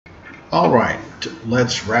All right,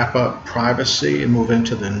 let's wrap up privacy and move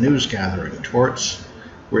into the news gathering torts.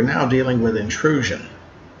 We're now dealing with intrusion.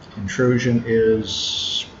 Intrusion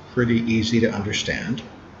is pretty easy to understand.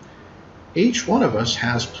 Each one of us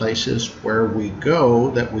has places where we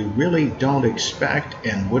go that we really don't expect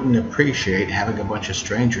and wouldn't appreciate having a bunch of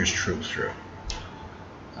strangers troop through.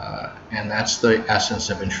 And that's the essence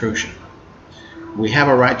of intrusion. We have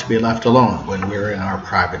a right to be left alone when we're in our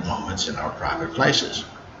private moments, in our private places.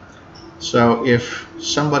 So if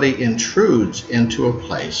somebody intrudes into a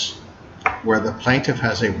place where the plaintiff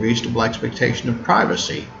has a reasonable expectation of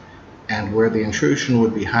privacy and where the intrusion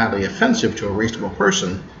would be highly offensive to a reasonable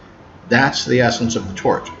person, that's the essence of the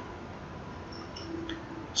tort.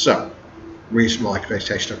 So, reasonable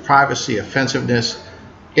expectation of privacy, offensiveness.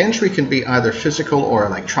 Entry can be either physical or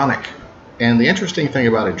electronic. And the interesting thing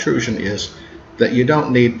about intrusion is that you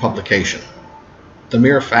don't need publication. The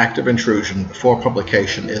mere fact of intrusion before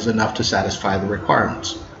publication is enough to satisfy the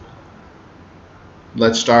requirements.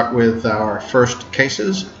 Let's start with our first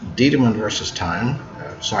cases, Dieterman versus Time.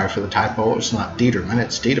 Sorry for the typo, it's not Dieterman,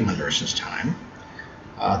 it's Dieterman versus Time.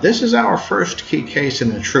 This is our first key case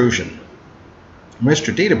in intrusion.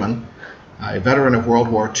 Mr. Dieterman, a veteran of World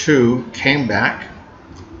War II, came back,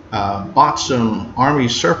 bought some Army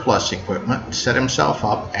surplus equipment, and set himself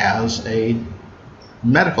up as a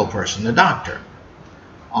medical person, a doctor,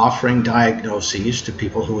 offering diagnoses to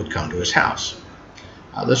people who would come to his house.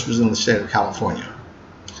 This was in the state of California.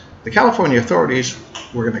 The California authorities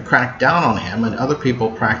were going to crack down on him and other people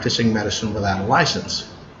practicing medicine without a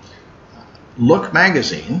license. Look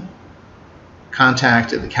magazine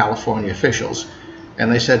contacted the California officials and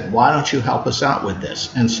they said, why don't you help us out with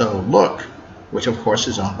this? And so Look, which of course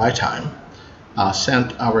is owned by Time,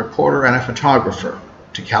 sent a reporter and a photographer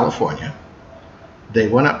to California. They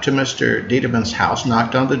went up to Mr. Dieterman's house,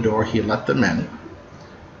 knocked on the door, he let them in,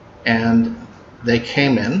 and they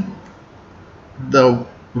came in. The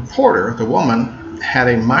reporter, the woman, had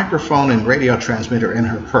a microphone and radio transmitter in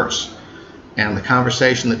her purse, and the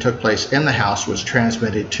conversation that took place in the house was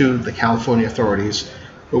transmitted to the California authorities,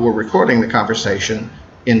 who were recording the conversation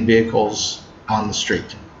in vehicles on the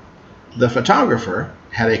street. The photographer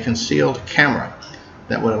had a concealed camera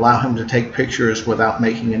that would allow him to take pictures without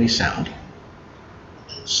making any sound.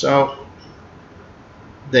 So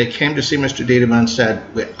they came to see Mr. Dieterman and said,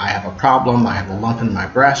 I have a problem, I have a lump in my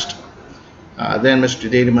breast. Then Mr.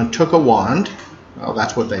 Dieterman took a wand, well,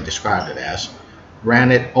 that's what they described it as,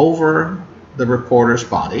 ran it over the reporter's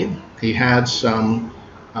body. He had some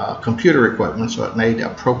computer equipment, so it made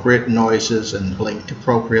appropriate noises and blinked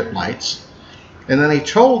appropriate lights. And then he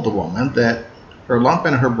told the woman that her lump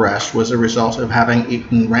in her breast was a result of having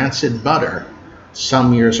eaten rancid butter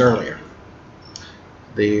some years earlier.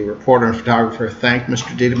 The reporter and photographer thanked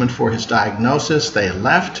Mr. Dieterman for his diagnosis. They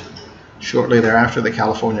left. Shortly thereafter, the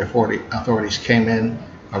California authorities came in,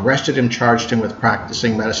 arrested him, charged him with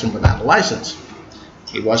practicing medicine without a license.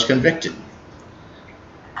 He was convicted.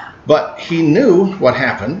 But he knew what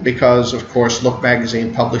happened because, of course, Look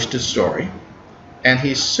magazine published his story, and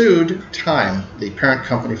he sued Time, the parent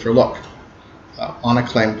company for Look, on a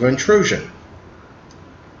claim of intrusion.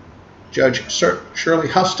 Judge Shirley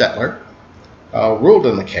Hustetler ruled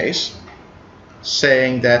in the case,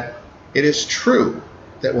 saying that it is true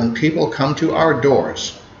that when people come to our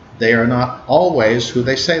doors, they are not always who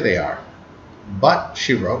they say they are. But,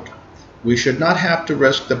 she wrote, we should not have to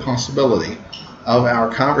risk the possibility of our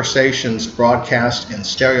conversations broadcast in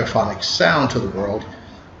stereophonic sound to the world,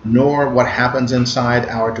 nor what happens inside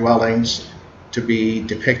our dwellings to be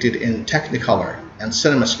depicted in Technicolor and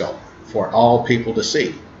CinemaScope for all people to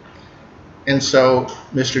see. And so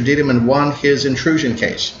Mr. Dieterman won his intrusion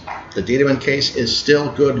case. The Dieterman case is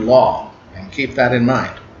still good law, and keep that in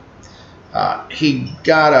mind. He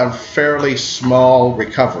got a fairly small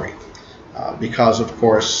recovery because, of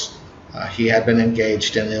course, he had been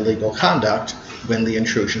engaged in illegal conduct when the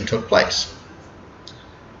intrusion took place.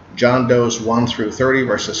 John Doe's 1 through 30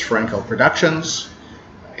 versus Franco Productions.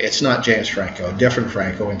 It's not James Franco, different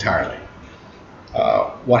Franco entirely.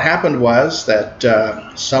 What happened was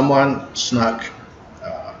that someone snuck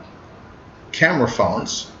camera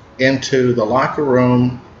phones into the locker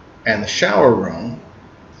room and the shower room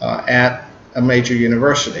at a major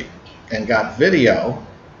university and got video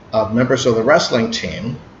of members of the wrestling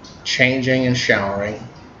team changing and showering,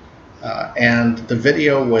 and the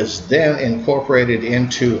video was then incorporated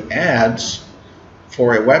into ads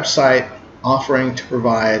for a website offering to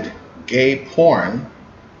provide gay porn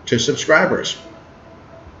to subscribers.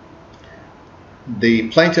 The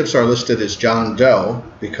plaintiffs are listed as John Doe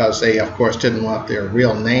because they, of course, didn't want their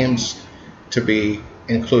real names to be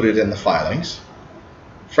included in the filings.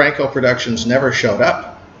 Franco Productions never showed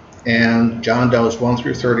up, and John Doe's 1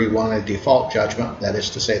 through 30 won a default judgment, that is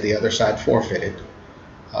to say the other side forfeited,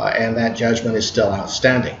 and that judgment is still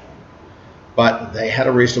outstanding. But they had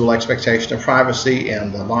a reasonable expectation of privacy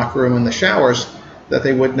in the locker room and the showers that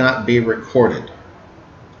they would not be recorded.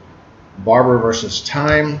 Barber versus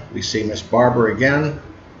Time, we see Miss Barber again.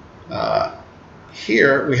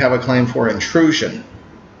 Here we have a claim for intrusion,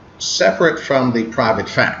 separate from the private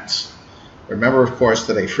facts. Remember, of course,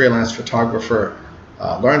 that a freelance photographer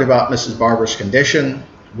learned about Mrs. Barber's condition,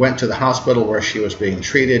 went to the hospital where she was being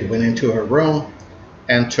treated, went into her room,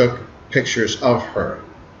 and took pictures of her.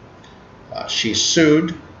 She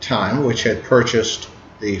sued Time, which had purchased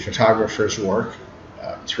the photographer's work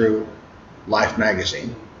through Life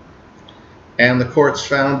magazine. And the courts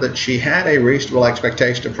found that she had a reasonable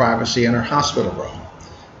expectation of privacy in her hospital room.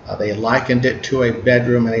 They likened it to a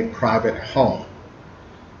bedroom in a private home.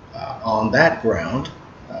 On that ground,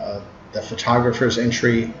 the photographer's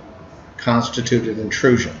entry constituted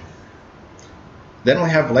intrusion. Then we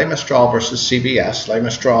have Le Mistral versus CBS. Le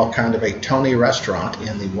Mistral, kind of a Tony restaurant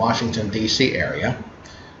in the Washington, D.C. area.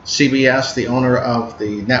 CBS, the owner of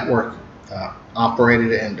the network,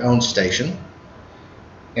 operated and owned station.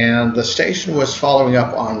 And the station was following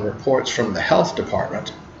up on reports from the health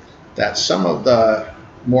department that some of the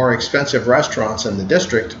more expensive restaurants in the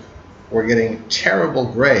district were getting terrible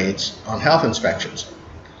grades on health inspections.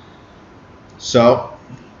 So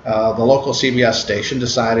the local CBS station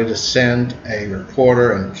decided to send a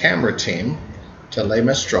reporter and camera team to Le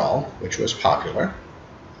Mistral, which was popular,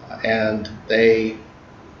 and they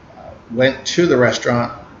went to the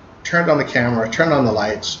restaurant, turned on the camera, turned on the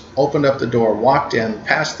lights, opened up the door, walked in,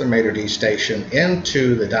 past the maitre d' station,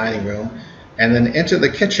 into the dining room, and then into the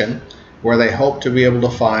kitchen, where they hoped to be able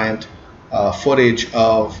to find footage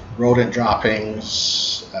of rodent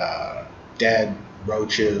droppings, dead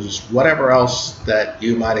roaches, whatever else that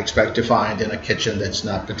you might expect to find in a kitchen that's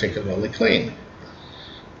not particularly clean.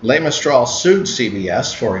 Le Mistral sued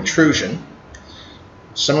CBS for intrusion.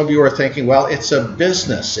 Some of you are thinking, well, it's a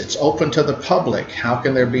business, it's open to the public, how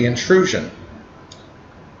can there be intrusion?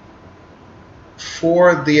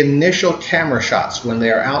 For the initial camera shots, when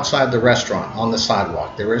they are outside the restaurant on the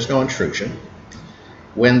sidewalk, there is no intrusion.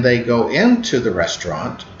 When they go into the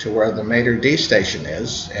restaurant to where the maitre d' station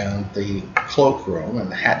is and the cloakroom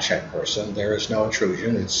and the hat check person, there is no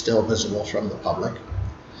intrusion. It's still visible from the public.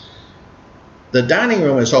 The dining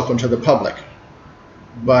room is open to the public,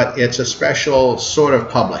 but it's a special sort of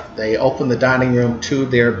public. They open the dining room to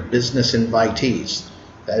their business invitees.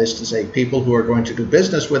 That is to say, people who are going to do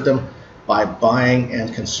business with them by buying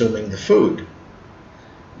and consuming the food.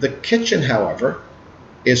 The kitchen, however,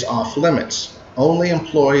 is off limits. Only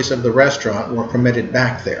employees of the restaurant were permitted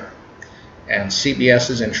back there. And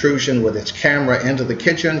CBS's intrusion with its camera into the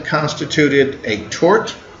kitchen constituted a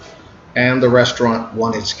tort, and the restaurant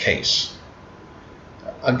won its case.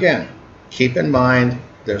 Again, keep in mind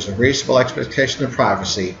there's a reasonable expectation of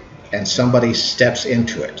privacy, and somebody steps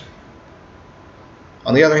into it.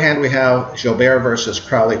 On the other hand, we have Joubert versus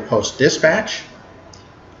Crowley Post-Dispatch.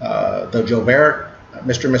 Mr. and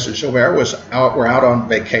Mrs. Joubert were out on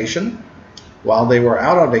vacation. While they were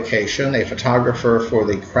out on vacation, a photographer for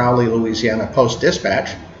the Crowley, Louisiana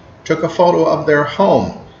Post-Dispatch took a photo of their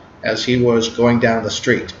home as he was going down the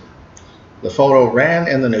street. The photo ran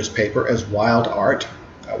in the newspaper as wild art.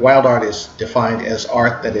 Wild art is defined as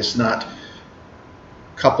art that is not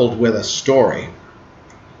coupled with a story.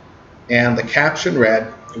 And the caption read,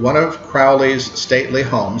 "One of Crowley's stately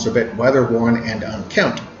homes, a bit weather-worn and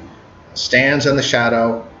unkempt, stands in the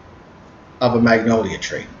shadow of a magnolia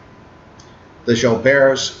tree." The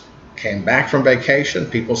Jouberts came back from vacation.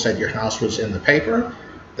 People said your house was in the paper.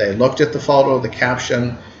 They looked at the photo, the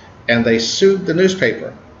caption, and they sued the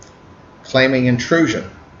newspaper, claiming intrusion.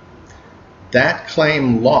 That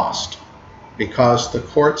claim lost because the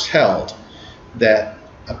courts held that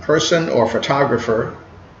a person or photographer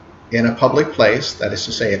in a public place, that is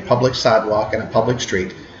to say a public sidewalk and a public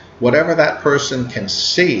street, whatever that person can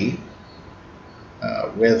see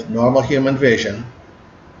with normal human vision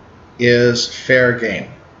is fair game.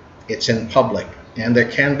 It's in public, and there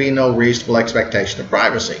can be no reasonable expectation of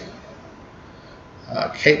privacy.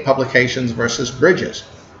 Cape Publications versus Bridges.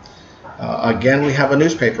 Again, we have a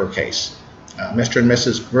newspaper case. Mr. and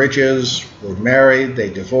Mrs. Bridges were married, they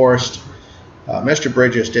divorced. Mr.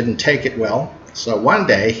 Bridges didn't take it well, so one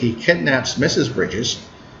day he kidnaps Mrs. Bridges,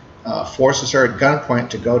 forces her at gunpoint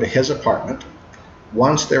to go to his apartment.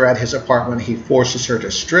 Once they're at his apartment, he forces her to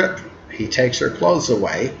strip. He takes her clothes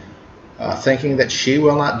away, thinking that she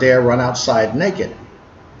will not dare run outside naked.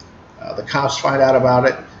 The cops find out about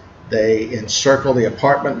it. They encircle the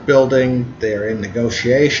apartment building. They're in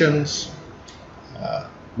negotiations.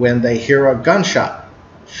 When they hear a gunshot,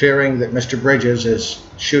 fearing that Mr. Bridges is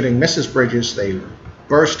shooting Mrs. Bridges, they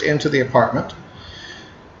burst into the apartment.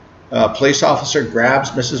 A police officer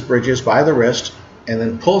grabs Mrs. Bridges by the wrist and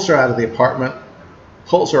then pulls her out of the apartment,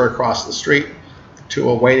 pulls her across the street to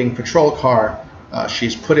a waiting patrol car.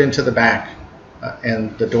 She's put into the back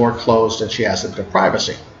and the door closed, and she has a bit of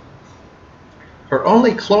privacy. Her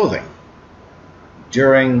only clothing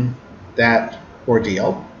during that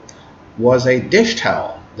ordeal was a dish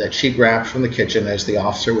towel that she grabbed from the kitchen as the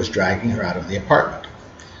officer was dragging her out of the apartment.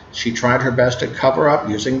 She tried her best to cover up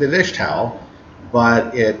using the dish towel,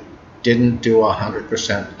 but it didn't do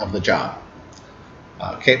 100% of the job.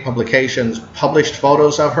 Cape Publications published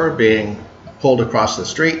photos of her being pulled across the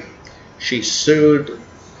street. She sued,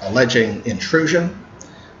 alleging intrusion,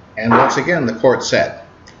 and once again the court said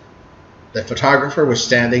the photographer was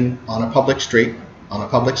standing on a public street, on a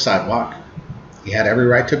public sidewalk. He had every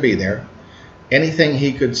right to be there. Anything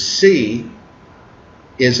he could see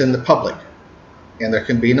is in the public, and there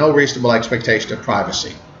can be no reasonable expectation of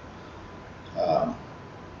privacy.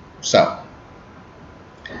 So,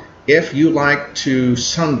 if you like to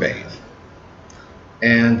sunbathe,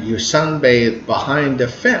 and you sunbathe behind a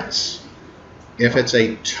fence, if it's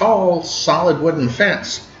a tall, solid wooden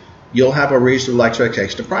fence, you'll have a reasonable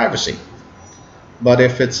expectation of privacy. But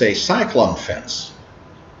if it's a cyclone fence,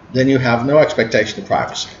 then you have no expectation of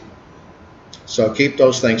privacy. So keep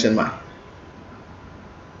those things in mind.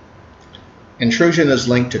 Intrusion is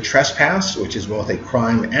linked to trespass, which is both a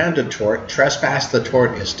crime and a tort. Trespass, the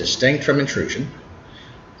tort, is distinct from intrusion.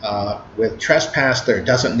 With trespass, there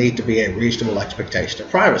doesn't need to be a reasonable expectation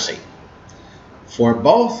of privacy. For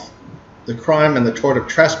both the crime and the tort of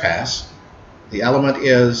trespass, the element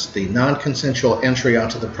is the non-consensual entry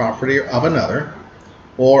onto the property of another,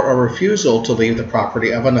 or a refusal to leave the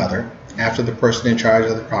property of another after the person in charge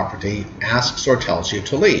of the property asks or tells you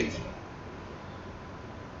to leave.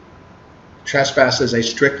 Trespass is a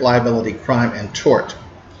strict liability crime and tort.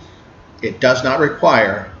 It does not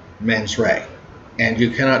require mens rea, and you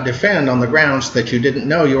cannot defend on the grounds that you didn't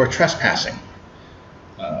know you were trespassing.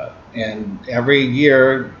 And every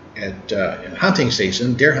year in hunting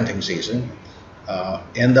season, deer hunting season,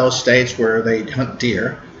 in those states where they hunt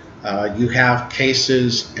deer, you have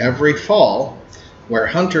cases every fall where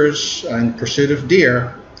hunters in pursuit of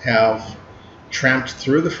deer have tramped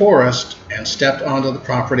through the forest and stepped onto the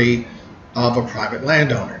property of a private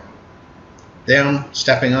landowner. Them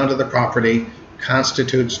stepping onto the property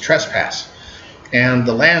constitutes trespass, and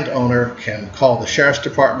the landowner can call the sheriff's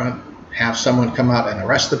department, have someone come out and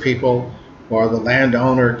arrest the people, or the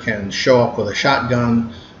landowner can show up with a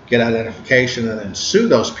shotgun, get identification, and then sue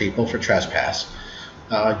those people for trespass.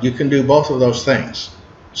 You can do both of those things.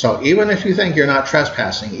 So even if you think you're not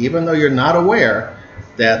trespassing, even though you're not aware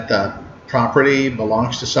that the property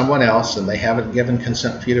belongs to someone else and they haven't given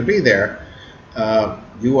consent for you to be there,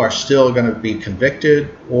 you are still going to be convicted,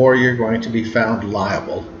 or you're going to be found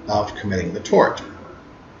liable of committing the tort.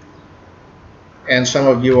 And some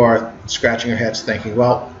of you are scratching your heads thinking,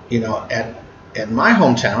 well, you know, at my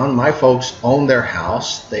hometown, my folks own their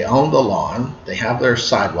house, they own the lawn, they have their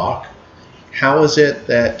sidewalk. How is it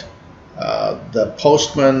that the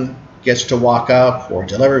postman gets to walk up, or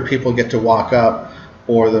delivery people get to walk up,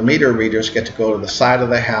 or the meter readers get to go to the side of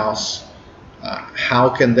the house? How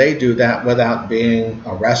can they do that without being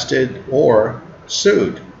arrested or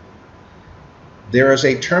sued? There is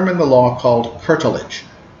a term in the law called curtilage,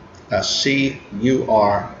 C-U-R-T-I-L-A-G-E.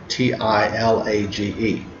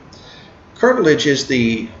 Curtilage is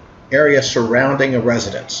the area surrounding a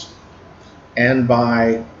residence, and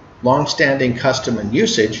by long-standing custom and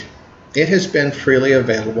usage, it has been freely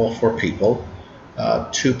available for people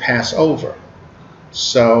to pass over.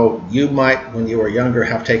 So you might, when you were younger,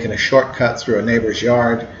 have taken a shortcut through a neighbor's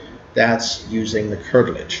yard. That's using the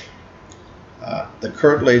curtilage. The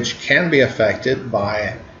curtilage can be affected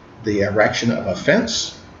by the erection of a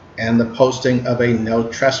fence and the posting of a no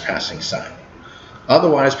trespassing sign.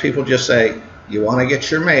 Otherwise, people just say, you want to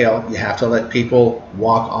get your mail, you have to let people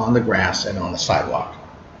walk on the grass and on the sidewalk.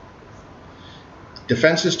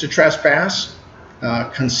 Defenses to trespass.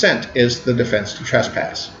 Consent is the defense to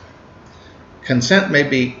trespass. Consent may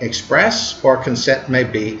be express, or consent may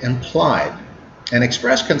be implied. An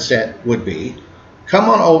express consent would be, come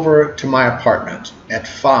on over to my apartment at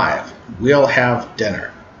 5, we'll have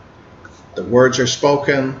dinner. The words are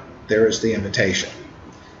spoken, there is the invitation.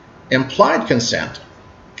 Implied consent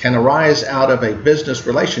can arise out of a business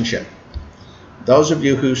relationship. Those of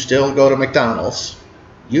you who still go to McDonald's,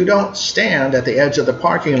 You don't stand at the edge of the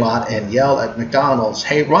parking lot and yell at McDonald's,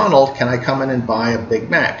 "Hey Ronald, can I come in and buy a Big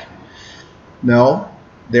Mac?" No,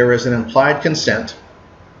 there is an implied consent.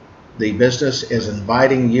 The business is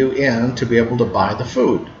inviting you in to be able to buy the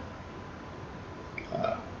food.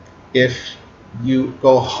 If you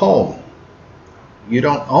go home, you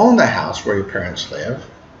don't own the house where your parents live,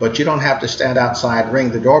 but you don't have to stand outside,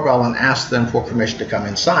 ring the doorbell, and ask them for permission to come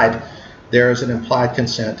inside. There is an implied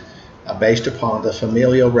consent based upon the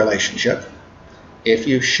familial relationship. If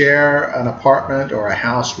you share an apartment or a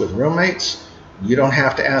house with roommates, you don't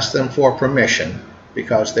have to ask them for permission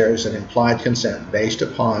because there's an implied consent based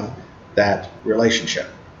upon that relationship.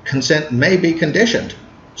 Consent may be conditioned.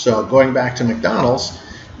 So going back to McDonald's,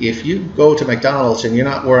 if you go to McDonald's and you're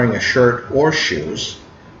not wearing a shirt or shoes,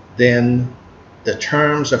 then the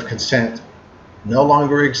terms of consent no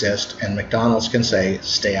longer exist, and McDonald's can say,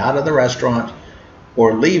 stay out of the restaurant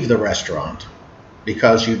or leave the restaurant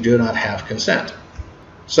because you do not have consent.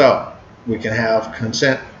 So we can have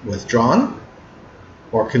consent withdrawn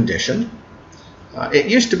or conditioned. It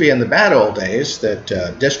used to be in the bad old days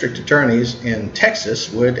that district attorneys in Texas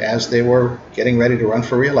would, as they were getting ready to run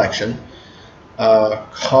for re-election,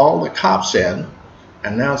 call the cops in,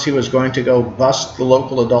 announce he was going to go bust the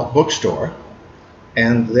local adult bookstore,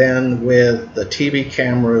 and then with the TV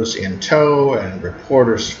cameras in tow and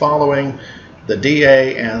reporters following, the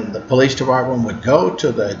DA and the police department would go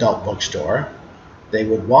to the adult bookstore. They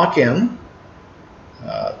would walk in.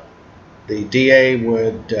 The DA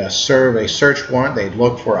would serve a search warrant. They'd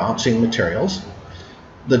look for obscene materials.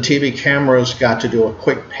 The TV cameras got to do a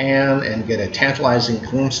quick pan and get a tantalizing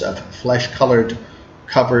glimpse of flesh-colored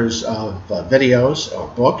covers of videos or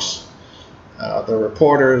books. The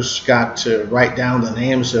reporters got to write down the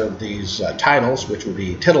names of these titles, which would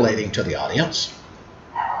be titillating to the audience.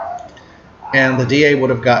 And the DA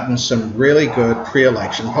would have gotten some really good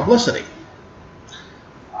pre-election publicity.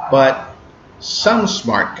 But some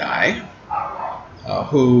smart guy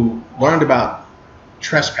who learned about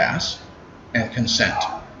trespass and consent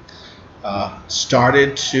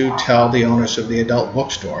started to tell the owners of the adult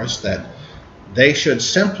bookstores that they should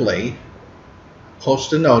simply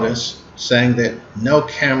post a notice saying that no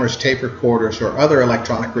cameras, tape recorders, or other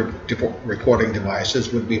electronic recording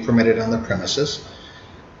devices would be permitted on the premises.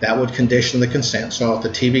 That would condition the consent. So if the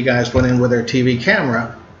TV guys went in with their TV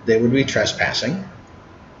camera, they would be trespassing.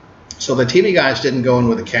 So the TV guys didn't go in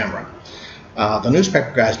with a camera. The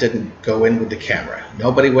newspaper guys didn't go in with the camera.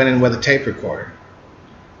 Nobody went in with a tape recorder.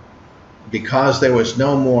 Because there was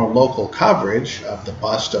no more local coverage of the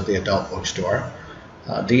bust of the adult bookstore,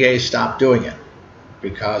 DA stopped doing it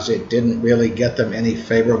because it didn't really get them any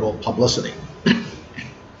favorable publicity.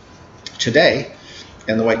 Today,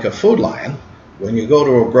 in the wake of Food Lion, when you go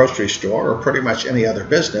to a grocery store or pretty much any other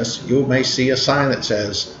business, you may see a sign that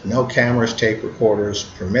says, no cameras, tape recorders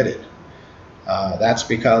permitted. That's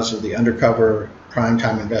because of the undercover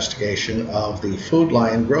primetime investigation of the Food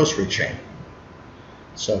Lion grocery chain.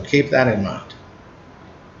 So keep that in mind.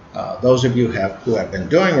 Those of you who have been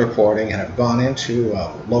doing reporting and have gone into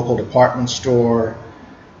a local department store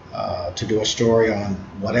to do a story on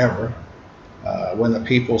whatever, when the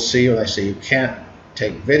people see you, they say you can't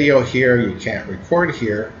take video here, you can't record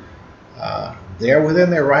here, they're within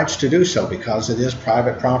their rights to do so because it is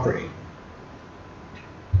private property.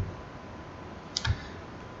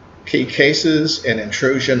 Key cases in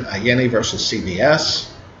Intrusion, Ayeni versus CBS.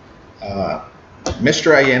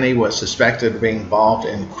 Mr. Ayeni was suspected of being involved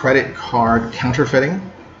in credit card counterfeiting.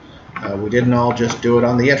 We didn't all just do it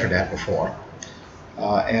on the internet before.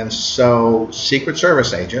 And so Secret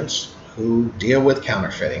Service agents who deal with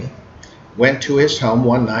counterfeiting went to his home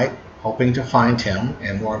one night hoping to find him,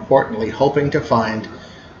 and more importantly, hoping to find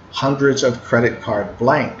hundreds of credit card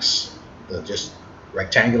blanks, just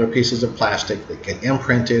rectangular pieces of plastic that get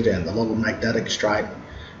imprinted and the little magnetic stripe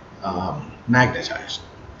magnetized.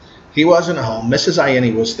 He wasn't home. Mrs.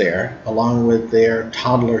 Ayeni was there along with their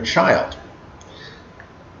toddler child.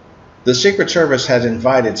 The Secret Service had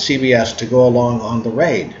invited CBS to go along on the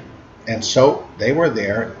raid, and so they were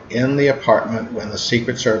there in the apartment when the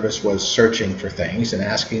Secret Service was searching for things and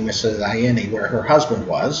asking Mrs. Ayeni where her husband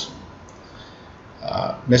was.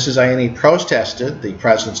 Mrs. Ayeni protested the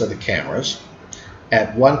presence of the cameras.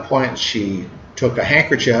 At one point, she took a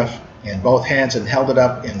handkerchief in both hands and held it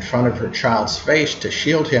up in front of her child's face to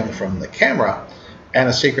shield him from the camera, and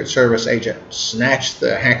a Secret Service agent snatched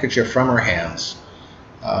the handkerchief from her hands,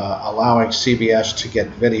 allowing CBS to get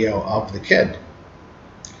video of the kid.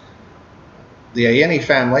 The Ayeni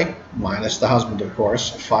family, minus the husband of course,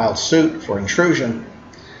 filed suit for intrusion,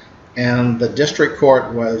 and the district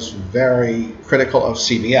court was very critical of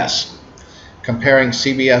CBS. comparing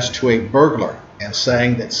CBS to a burglar and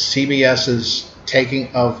saying that CBS's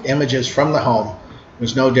taking of images from the home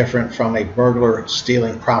was no different from a burglar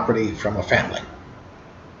stealing property from a family.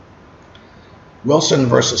 Wilson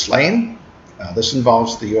versus Lane. This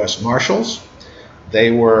involves the U.S. Marshals.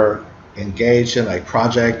 They were engaged in a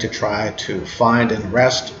project to try to find and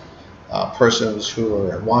arrest persons who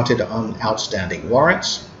were wanted on outstanding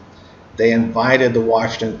warrants. They invited the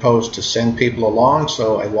Washington Post to send people along,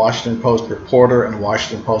 so a Washington Post reporter and a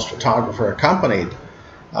Washington Post photographer accompanied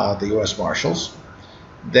the U.S. Marshals.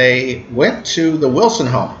 They went to the Wilson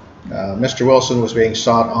home. Mr. Wilson was being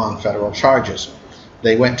sought on federal charges.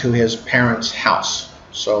 They went to his parents' house.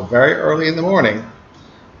 So very early in the morning,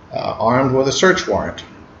 armed with a search warrant,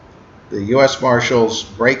 the U.S. Marshals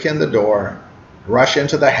break in the door, rush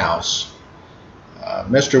into the house.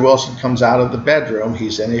 Mr. Wilson comes out of the bedroom.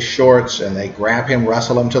 He's in his shorts, and they grab him,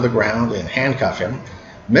 wrestle him to the ground, and handcuff him.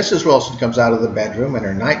 Mrs. Wilson comes out of the bedroom in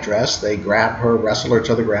her nightdress. They grab her, wrestle her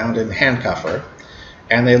to the ground, and handcuff her.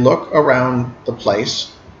 And they look around the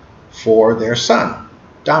place for their son,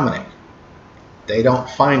 Dominic. They don't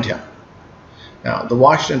find him. Now, the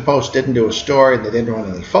Washington Post didn't do a story. They didn't run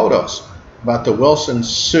any photos. But the Wilsons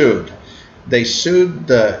sued. They sued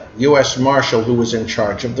the U.S. Marshal who was in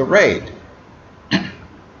charge of the raid.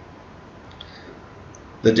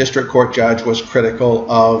 The district court judge was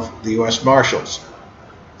critical of the U.S. Marshals,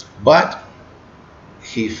 but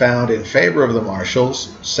he found in favor of the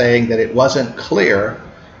Marshals, saying that it wasn't clear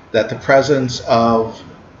that the presence of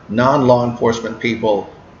non-law enforcement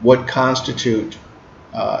people would constitute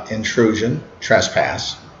intrusion,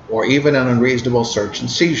 trespass, or even an unreasonable search and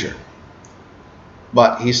seizure.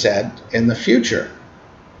 But he said in the future,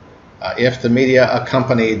 if the media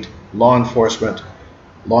accompanied law enforcement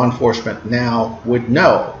now would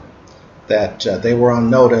know that they were on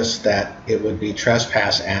notice that it would be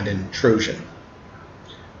trespass and intrusion.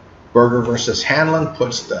 Berger versus Hanlon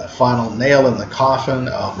puts the final nail in the coffin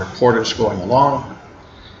of reporters going along.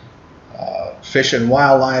 Fish and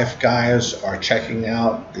Wildlife guys are checking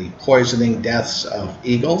out the poisoning deaths of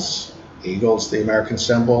eagles. Eagles, the American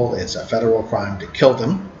symbol, it's a federal crime to kill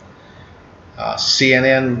them.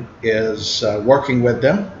 CNN is working with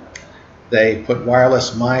them. They put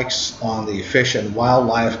wireless mics on the Fish and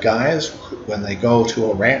Wildlife guys when they go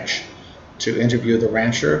to a ranch to interview the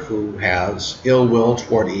rancher who has ill will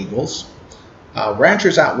toward eagles.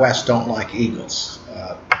 Ranchers out west don't like eagles.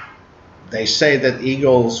 They say that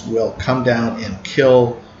eagles will come down and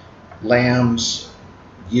kill lambs,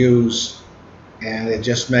 ewes, and it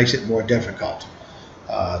just makes it more difficult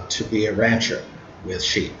to be a rancher with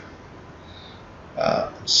sheep.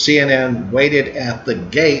 CNN waited at the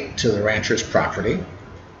gate to the rancher's property,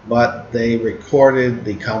 but they recorded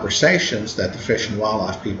the conversations that the Fish and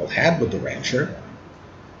Wildlife people had with the rancher,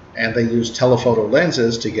 and they used telephoto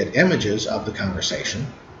lenses to get images of the conversation.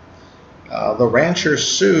 The rancher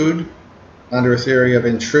sued under a theory of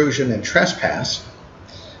intrusion and trespass,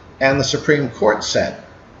 and the Supreme Court said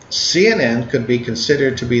CNN could be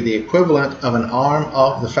considered to be the equivalent of an arm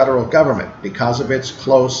of the federal government because of its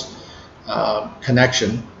close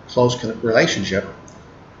relationship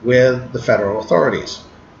with the federal authorities.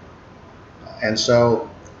 And so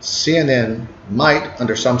CNN might,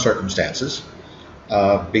 under some circumstances,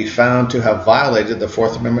 be found to have violated the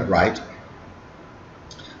Fourth Amendment right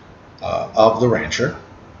of the rancher.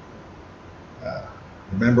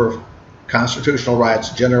 Remember, constitutional rights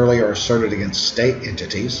generally are asserted against state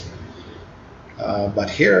entities. But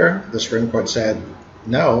here, the Supreme Court said,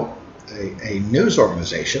 no, a news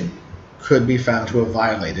organization could be found to have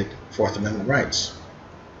violated Fourth Amendment rights.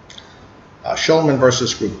 Shulman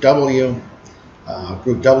versus Group W.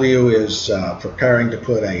 Group W is preparing to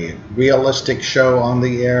put a realistic show on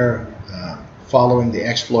the air following the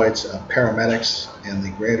exploits of paramedics in the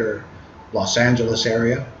greater Los Angeles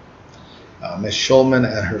area. Ms. Shulman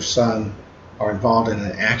and her son are involved in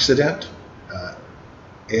an accident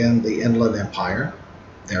in the Inland Empire.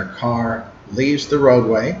 Their car leaves the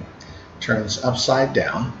roadway, turns upside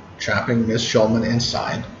down, trapping Ms. Shulman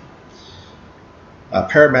inside.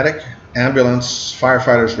 Paramedic, ambulance,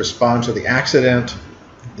 firefighters respond to the accident.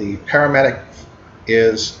 The paramedic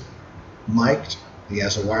is mic'd. He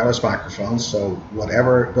has a wireless microphone, so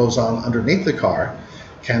whatever goes on underneath the car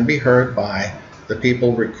can be heard by the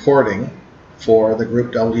people recording for the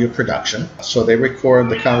Group W production. So they record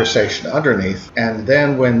the conversation underneath, and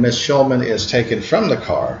then when Ms. Shulman is taken from the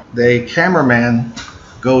car, the cameraman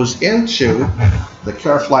goes into the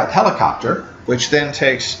Care Flight helicopter, which then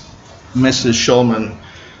takes Mrs. Shulman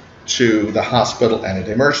to the hospital and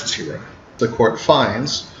an emergency room. The court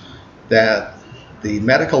finds that the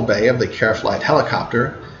medical bay of the Care Flight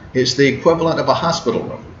helicopter is the equivalent of a hospital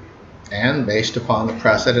room. And based upon the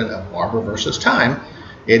precedent of Barber versus Time,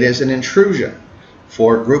 it is an intrusion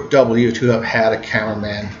for Group W to have had a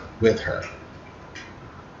cameraman with her.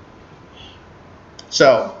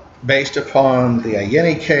 So, based upon the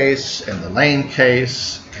Ayeni case and the Lane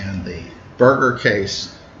case and the Berger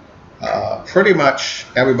case, pretty much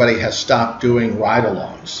everybody has stopped doing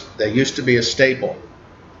ride-alongs. They used to be a staple.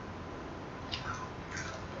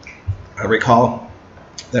 I recall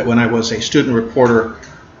that when I was a student reporter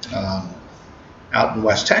out in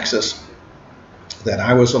West Texas, that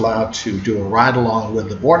I was allowed to do a ride-along with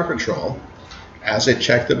the Border Patrol as it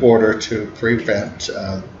checked the border to prevent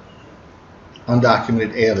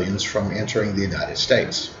undocumented aliens from entering the United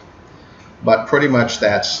States. But pretty much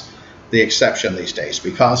that's the exception these days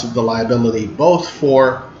because of the liability both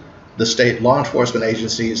for the state law enforcement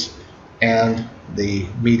agencies and the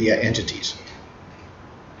media entities.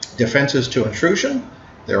 Defenses to intrusion,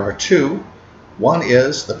 there are two. One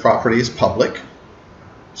is the property is public,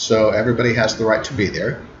 so everybody has the right to be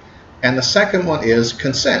there. And the second one is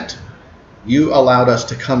consent. You allowed us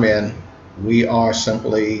to come in. We are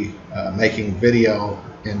simply making video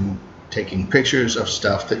and taking pictures of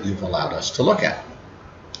stuff that you've allowed us to look at.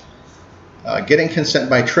 Getting consent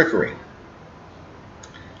by trickery.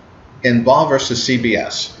 In Baugh versus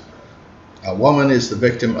CBS, a woman is the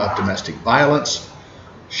victim of domestic violence.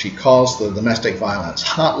 She calls the domestic violence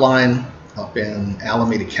hotline up in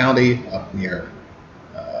Alameda County, up near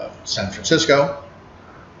San Francisco.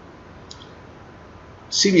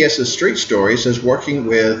 CBS's Street Stories is working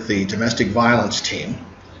with the domestic violence team.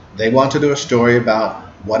 They want to do a story about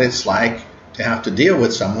what it's like to have to deal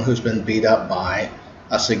with someone who's been beat up by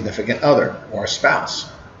a significant other or a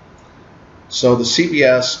spouse. So the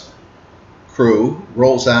CBS crew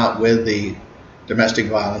rolls out with the domestic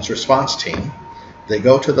violence response team. They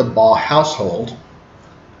go to the Baugh household.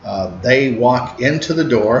 They walk into the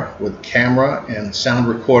door with camera and sound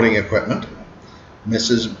recording equipment.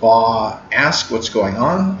 Mrs. Baugh asks what's going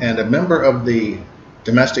on, and a member of the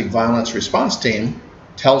domestic violence response team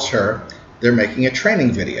tells her they're making a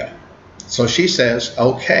training video. So she says,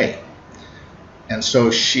 okay. And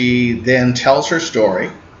so she then tells her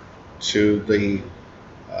story to the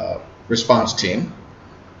response team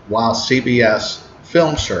while CBS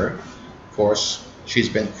films her. Of course, she's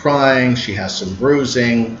been crying, she has some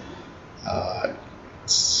bruising.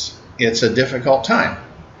 It's a difficult time.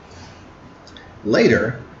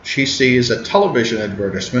 Later, she sees a television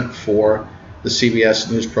advertisement for the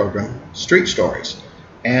CBS news program Street Stories,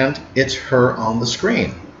 and it's her on the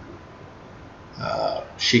screen.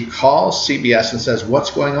 She calls CBS and says,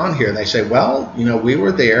 what's going on here? And they say, well, you know, we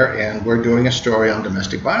were there and we're doing a story on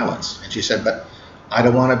domestic violence. And she said, but I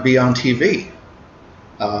don't want to be on TV.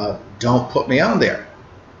 Don't put me on there.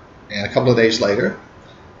 And a couple of days later,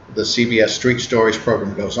 the CBS Street Stories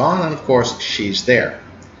program goes on, and of course, she's there.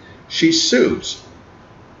 She sues.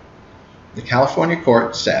 The California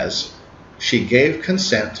court says she gave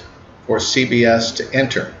consent for CBS to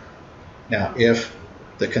enter. Now, if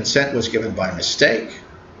the consent was given by mistake,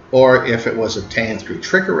 or if it was obtained through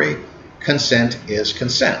trickery, consent is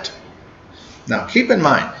consent. Now, keep in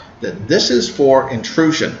mind that this is for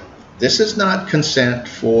intrusion. This is not consent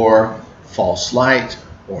for false light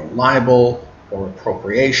or libel or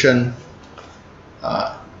appropriation.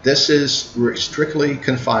 This is strictly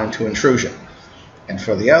confined to intrusion. And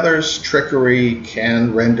for the others, trickery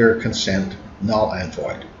can render consent null and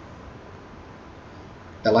void.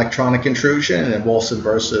 Electronic intrusion in Wilson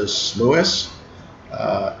versus Lewis.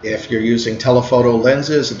 If you're using telephoto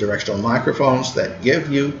lenses and directional microphones that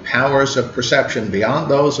give you powers of perception beyond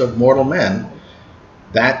those of mortal men,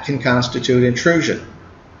 that can constitute intrusion,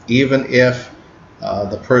 even if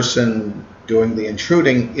the person doing the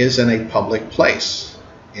intruding is in a public place.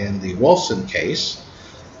 In the Wilson case,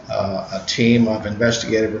 a team of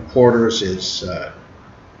investigative reporters is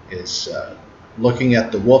looking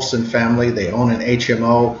at the Wolfson family. They own an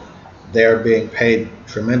HMO. They're being paid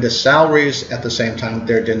tremendous salaries. At the same time,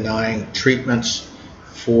 they're denying treatments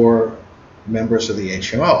for members of the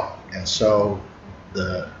HMO. And so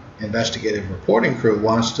the investigative reporting crew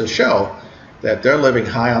wants to show that they're living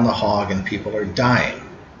high on the hog and people are dying.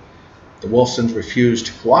 The Wolfsons refused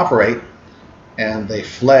to cooperate, and they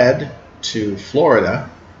fled to Florida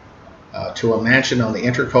to a mansion on the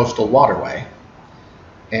Intercoastal Waterway.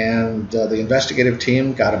 And the investigative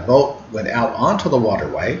team got a boat, went out onto the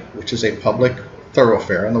waterway, which is a public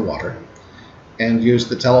thoroughfare in the water, and used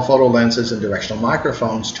the telephoto lenses and directional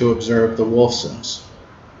microphones to observe the Wolfsons.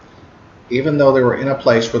 Even though they were in a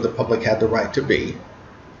place where the public had the right to be,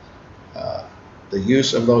 the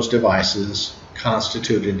use of those devices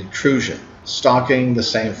constituted intrusion. Stalking, the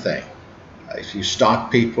same thing. If you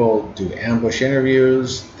stalk people, do ambush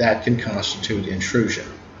interviews, that can constitute intrusion.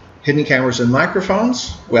 Hidden cameras and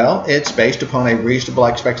microphones, well, it's based upon a reasonable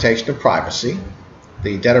expectation of privacy.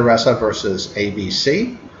 The De Rosa versus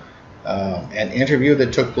ABC, an interview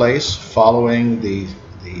that took place following the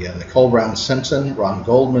Nicole Brown Simpson, Ron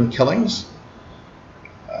Goldman killings,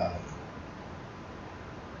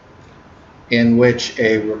 in which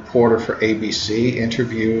a reporter for ABC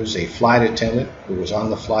interviews a flight attendant who was on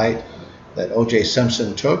the flight that O.J.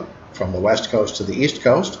 Simpson took from the West Coast to the East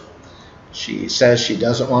Coast. She says she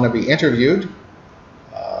doesn't want to be interviewed.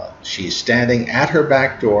 She's standing at her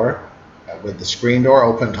back door with the screen door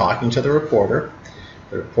open talking to the reporter.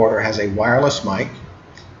 The reporter has a wireless mic,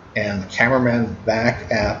 and the cameraman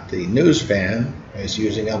back at the news van is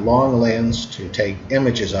using a long lens to take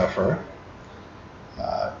images of her.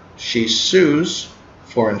 She sues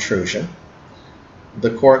for intrusion.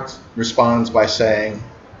 The court responds by saying,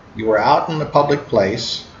 you were out in a public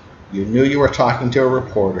place, you knew you were talking to a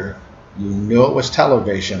reporter, you knew it was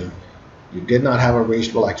television, you did not have a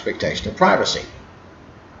reasonable expectation of privacy.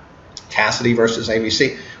 Cassidy versus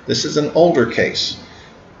ABC. This is an older case.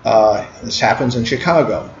 This happens in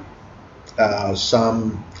Chicago.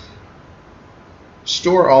 Some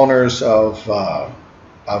store owners of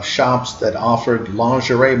shops that offered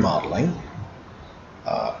lingerie modeling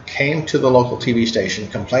came to the local TV station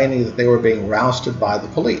complaining that they were being rousted by the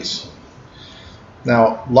police.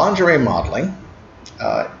 Now, lingerie modeling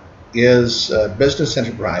is a business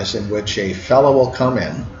enterprise in which a fellow will come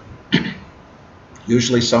in,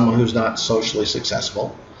 usually someone who's not socially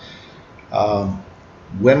successful.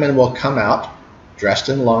 Women will come out dressed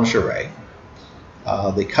in lingerie.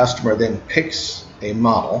 The customer then picks a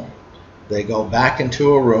model. They go back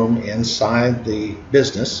into a room inside the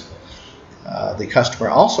business. The customer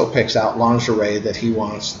also picks out lingerie that he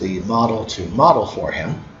wants the model to model for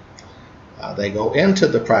him. They go into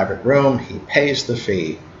the private room. He pays the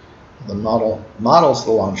fee. The model models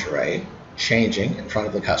the lingerie, changing in front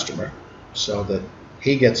of the customer so that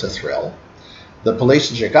he gets a thrill. The police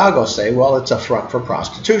in Chicago say, well, it's a front for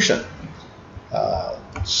prostitution.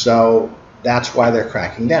 So that's why they're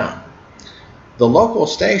cracking down. The local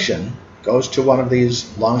station goes to one of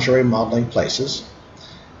these lingerie modeling places.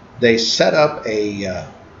 They set up a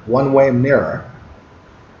one-way mirror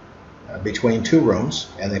between two rooms,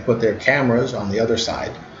 and they put their cameras on the other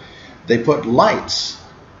side. They put lights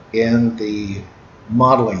in the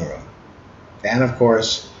modeling room. And of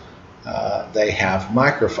course, they have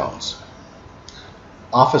microphones.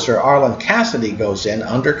 Officer Arlen Cassidy goes in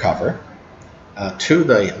undercover to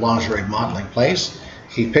the lingerie modeling place.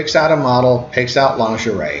 He picks out a model, picks out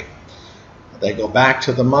lingerie. They go back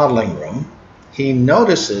to the modeling room. He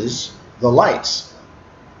notices the lights,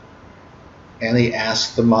 and he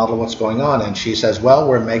asks the model what's going on, and she says, well,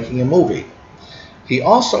 we're making a movie. He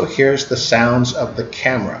also hears the sounds of the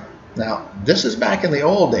camera. Now, this is back in the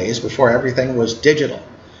old days before everything was digital.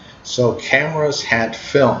 So cameras had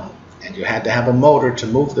film, and you had to have a motor to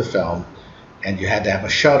move the film, and you had to have a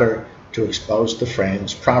shutter to expose the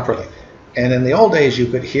frames properly. And in the old days, you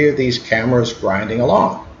could hear these cameras grinding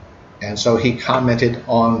along. And so he commented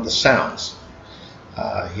on the sounds.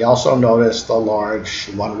 He also noticed the large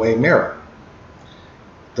one-way mirror.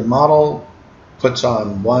 The model puts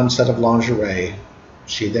on one set of lingerie.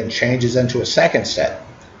 She then changes into a second set.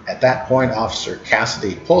 At that point, Officer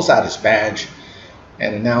Cassidy pulls out his badge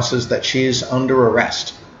and announces that she's under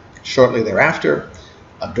arrest. Shortly thereafter,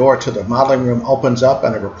 a door to the modeling room opens up,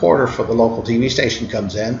 and a reporter for the local TV station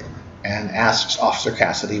comes in and asks Officer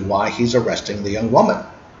Cassidy why he's arresting the young woman.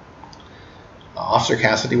 Officer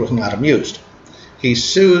Cassidy was not amused. He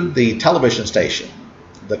sued the television station.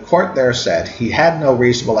 The court there said he had no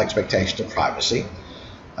reasonable expectation of privacy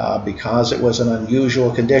because it was an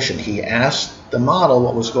unusual condition. He asked the model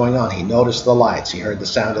what was going on. He noticed the lights. He heard the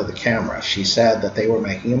sound of the camera. She said that they were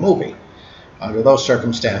making a movie. Under those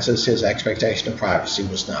circumstances, his expectation of privacy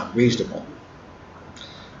was not reasonable.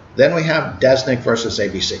 Then we have Desnick versus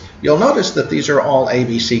ABC. You'll notice that these are all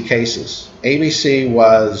ABC cases. ABC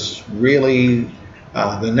was really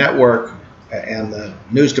the network and the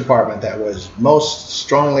news department that was most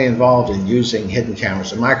strongly involved in using hidden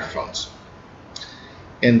cameras and microphones.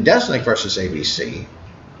 In Desnick versus ABC,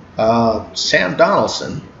 Sam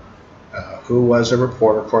Donaldson, who was a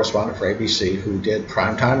reporter correspondent for ABC who did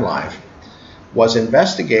Primetime Live, was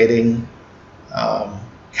investigating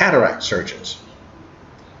cataract surgeons.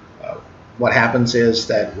 What happens is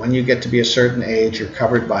that when you get to be a certain age, you're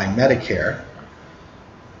covered by Medicare,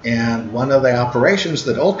 and one of the operations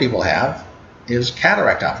that old people have is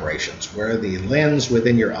cataract operations, where the lens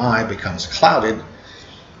within your eye becomes clouded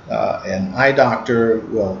An eye doctor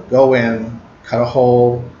will go in, cut a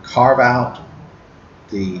hole, carve out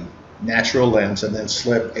the natural lens, and then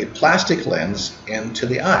slip a plastic lens into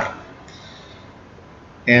the eye.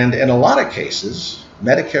 And in a lot of cases,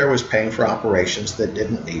 Medicare was paying for operations that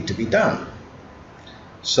didn't need to be done.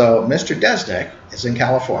 So Mr. Desnick is in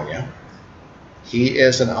California. He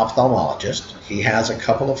is an ophthalmologist. He has a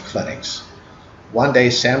couple of clinics. One day,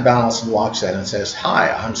 Sam Donaldson walks in and says,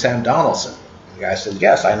 "Hi, I'm Sam Donaldson." The guy says,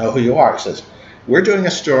 "Yes, I know who you are." He says, "We're doing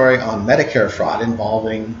a story on Medicare fraud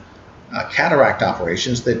involving cataract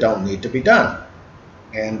operations that don't need to be done,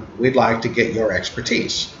 and we'd like to get your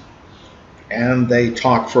expertise." And they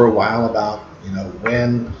talk for a while about,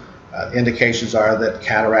 when indications are that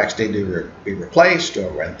cataracts need to be replaced or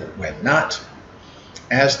when not.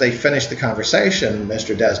 As they finish the conversation,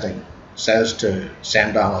 Mr. Desnick says to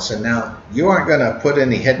Sam Donaldson, "Now, you aren't going to put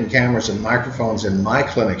any hidden cameras and microphones in my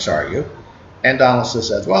clinics, are you?" And Donaldson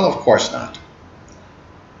says, "Well, of course not."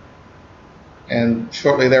 And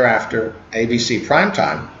shortly thereafter, ABC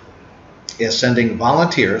Primetime is sending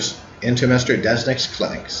volunteers into Mr. Desnick's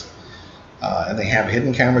clinics, and they have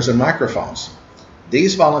hidden cameras and microphones.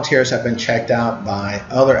 These volunteers have been checked out by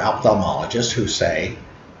other ophthalmologists who say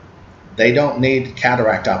they don't need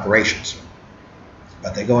cataract operations.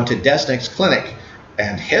 But they go into Desnick's clinic,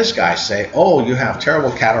 and his guys say, "Oh, you have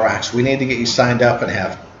terrible cataracts. We need to get you signed up and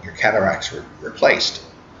have your cataracts replaced."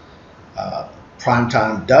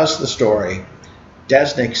 Primetime does the story.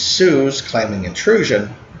 Desnick sues, claiming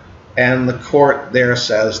intrusion, and the court there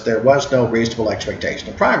says there was no reasonable expectation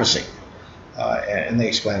of privacy. And they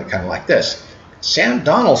explain it kind of like this. Sam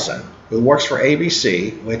Donaldson, who works for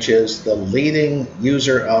ABC, which is the leading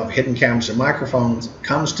user of hidden cameras and microphones,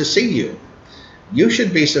 comes to see you. You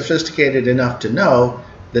should be sophisticated enough to know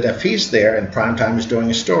that if he's there and Primetime is doing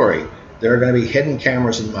a story, there are going to be hidden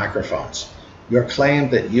cameras and microphones. Your claim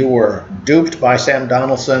that you were duped by Sam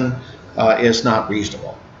Donaldson is not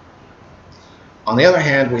reasonable. On the other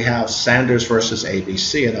hand, we have Sanders versus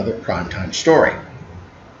ABC, another Primetime story.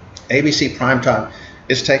 ABC Primetime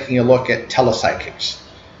is taking a look at telepsychics.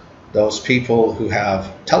 Those people who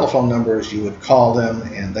have telephone numbers, you would call them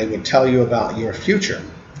and they would tell you about your future.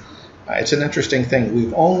 It's an interesting thing.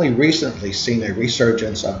 We've only recently seen a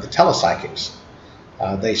resurgence of the telepsychics.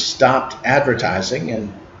 They stopped advertising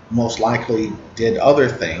and most likely did other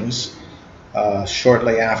things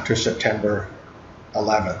shortly after September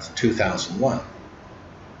 11th, 2001.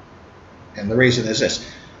 And the reason is this.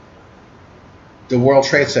 The World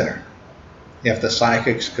Trade Center. If the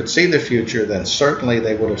psychics could see the future, then certainly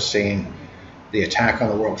they would have seen the attack on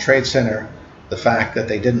the World Trade Center. The fact that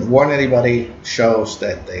they didn't warn anybody shows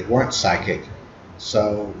that they weren't psychic.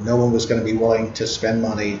 So no one was going to be willing to spend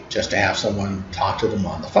money just to have someone talk to them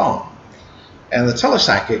on the phone. And the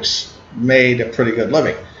telepsychics made a pretty good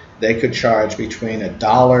living. They could charge between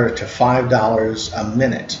 $1 to $5 a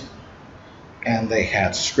minute. And they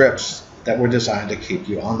had scripts that were designed to keep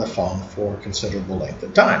you on the phone for a considerable length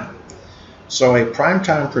of time. So a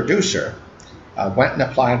primetime producer went and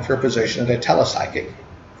applied for a position at a telepsychic.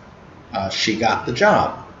 She got the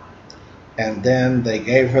job. And then they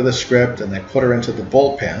gave her the script and they put her into the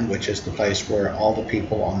bullpen, which is the place where all the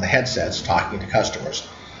people on the headsets talking to customers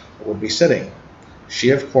would be sitting.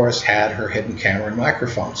 She, of course, had her hidden camera and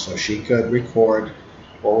microphone, so she could record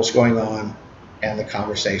what was going on and the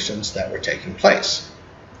conversations that were taking place.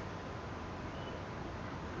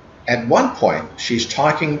 At one point, she's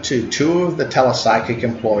talking to two of the telepsychic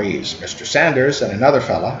employees, Mr. Sanders and another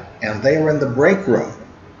fella, and they are in the break room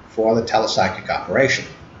for the telepsychic operation.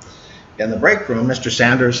 In the break room, Mr.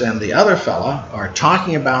 Sanders and the other fella are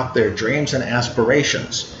talking about their dreams and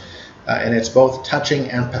aspirations, and it's both touching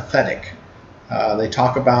and pathetic. They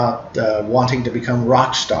talk about wanting to become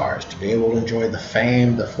rock stars, to be able to enjoy the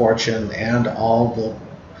fame, the fortune, and all the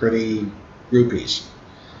pretty groupies.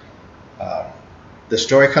 The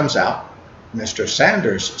story comes out. Mr.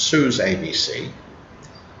 Sanders sues ABC.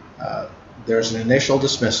 There's an initial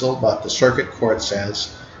dismissal, but the circuit court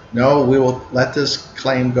says, no, we will let this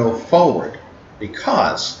claim go forward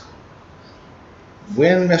because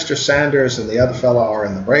when Mr. Sanders and the other fellow are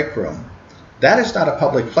in the break room, that is not a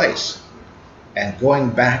public place. And going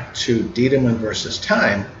back to Diedemann versus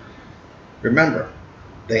Time, remember,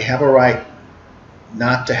 they have a right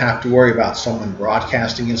not to have to worry about someone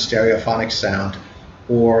broadcasting in stereophonic sound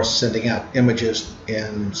or sending out images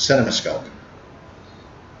in CinemaScope.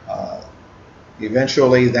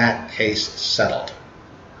 Eventually, that case settled.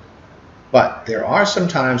 But there are some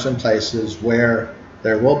times and places where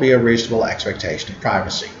there will be a reasonable expectation of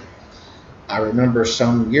privacy. I remember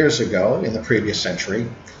some years ago in the previous century,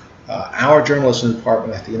 Our journalism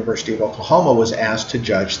department at the University of Oklahoma was asked to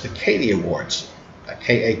judge the Katy Awards,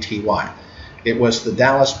 K-A-T-Y. It was the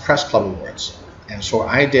Dallas Press Club Awards. And so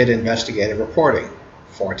I did investigative reporting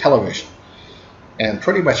for television. And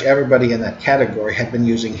pretty much everybody in that category had been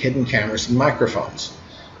using hidden cameras and microphones.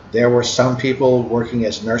 There were some people working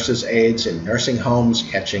as nurses' aides in nursing homes,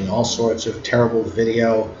 catching all sorts of terrible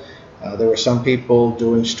video. There were some people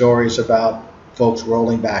doing stories about folks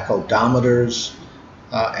rolling back odometers.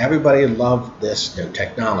 Everybody loved this new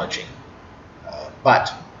technology.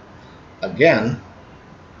 But, again,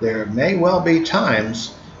 there may well be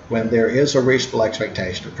times when there is a reasonable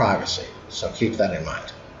expectation of privacy. So keep that in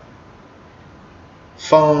mind.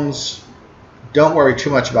 Phones, don't worry too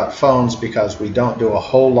much about phones because we don't do a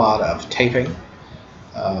whole lot of taping.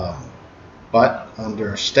 But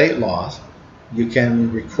under state laws, you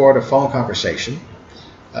can record a phone conversation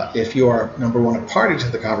if you are, number one, a party to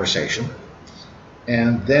the conversation,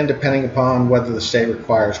 and then depending upon whether the state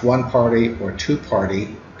requires one-party or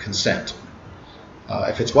two-party consent.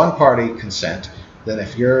 If it's one-party consent, then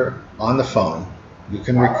if you're on the phone, you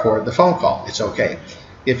can record the phone call. It's okay.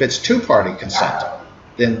 If it's two-party consent,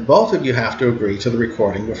 then both of you have to agree to the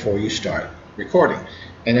recording before you start recording.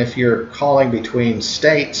 And if you're calling between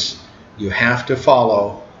states, you have to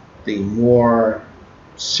follow the more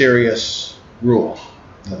serious rule.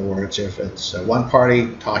 In other words, if it's one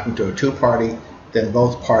party talking to a two-party, then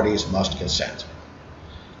both parties must consent.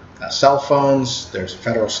 Cell phones, there's a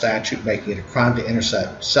federal statute making it a crime to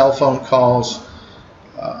intercept cell phone calls.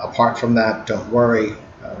 Apart from that, don't worry,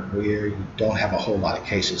 we don't have a whole lot of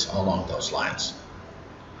cases along those lines.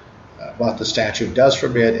 But the statute does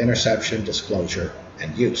forbid interception, disclosure,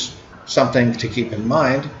 and use. Something to keep in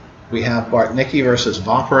mind, we have Bartnicki versus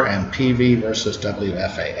Vopper and PV versus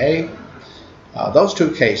WFAA. Those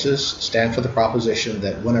two cases stand for the proposition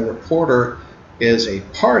that when a reporter is a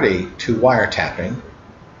party to wiretapping,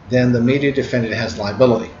 then the media defendant has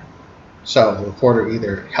liability. So the reporter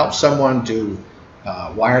either helps someone do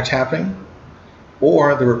wiretapping,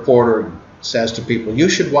 or the reporter says to people, you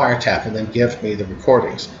should wiretap and then give me the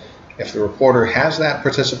recordings. If the reporter has that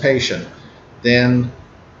participation, then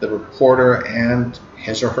the reporter and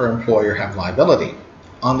his or her employer have liability.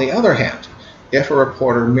 On the other hand, if a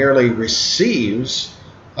reporter merely receives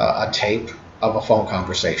a tape of a phone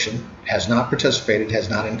conversation, has not participated, has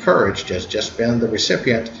not encouraged, has just been the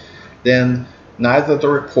recipient, then neither the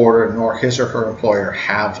reporter nor his or her employer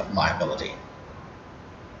have liability.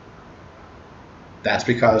 That's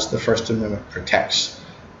because the First Amendment protects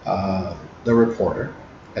the reporter,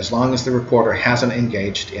 as long as the reporter hasn't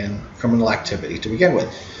engaged in criminal activity to begin with.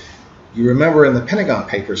 You remember in the Pentagon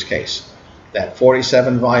Papers case, that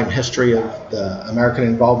 47-volume history of the American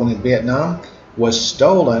involvement in Vietnam was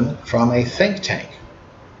stolen from a think tank.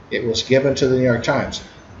 It was given to the New York Times.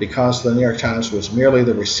 Because the New York Times was merely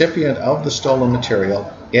the recipient of the stolen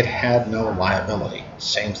material, it had no liability.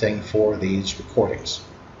 Same thing for these recordings.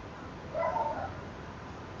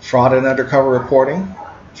 Fraud and undercover reporting,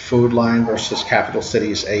 Food Lion versus Capital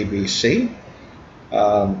Cities ABC.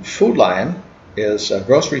 Food Lion is a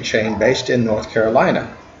grocery chain based in North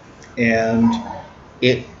Carolina, and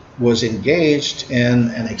it was engaged in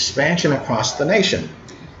an expansion across the nation.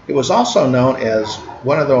 It was also known as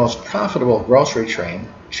one of the most profitable grocery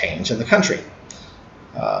chains in the country.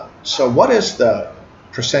 So what is the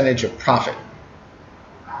percentage of profit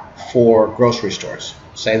for grocery stores?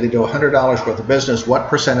 Say they do $100 worth of business, what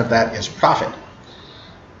percent of that is profit?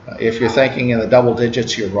 If you're thinking in the double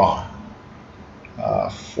digits, you're wrong.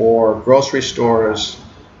 For grocery stores,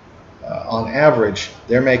 on average,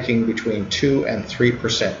 they're making between 2 and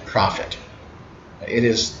 3% profit. It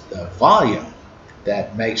is the volume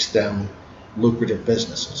that makes them lucrative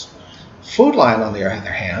businesses. Food Lion, on the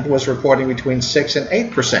other hand, was reporting between 6 and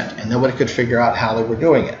 8%, and nobody could figure out how they were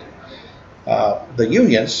doing it. The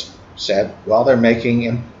unions said, well, they're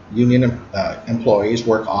making union employees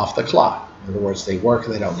work off the clock. In other words, they work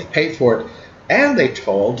and they don't get paid for it. And they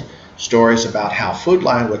told stories about how Food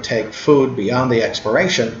Lion would take food beyond the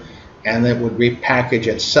expiration and then would repackage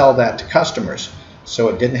and sell that to customers, so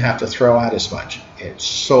it didn't have to throw out as much. It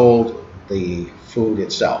sold the food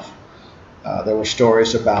itself. There were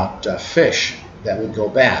stories about fish that would go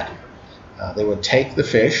bad. They would take the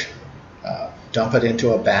fish, dump it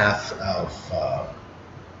into a bath of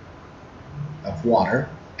water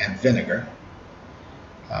and vinegar,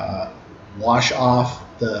 wash off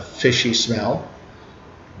the fishy smell,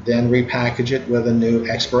 then repackage it with a new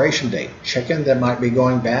expiration date. Chicken that might be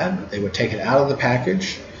going bad, they would take it out of the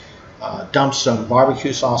package, dump some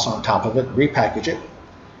barbecue sauce on top of it, repackage it,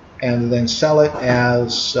 and then sell it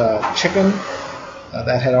as chicken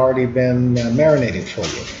that had already been marinated for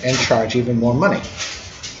you and charge even more money.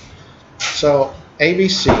 So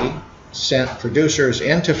ABC sent producers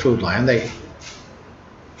into Food Lion. They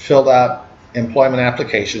filled out employment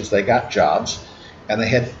applications, they got jobs, and they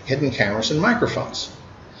had hidden cameras and microphones.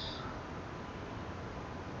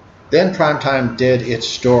 Then Primetime did its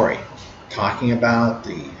story, talking about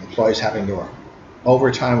the employees having to work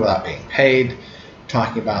overtime without being paid,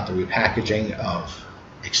 talking about the repackaging of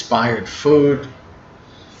expired food.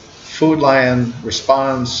 Food Lion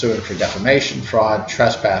responds, suing for defamation, fraud,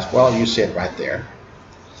 trespass. Well, you see it right there.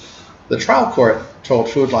 The trial court told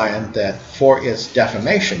Food Lion that for its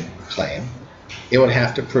defamation claim, it would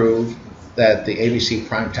have to prove that the ABC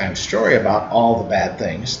Primetime story about all the bad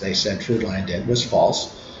things they said Food Lion did was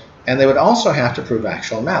false, and they would also have to prove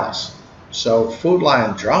actual malice. So Food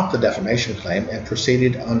Lion dropped the defamation claim and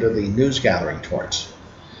proceeded under the newsgathering torts.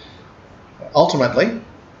 Ultimately,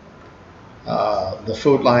 the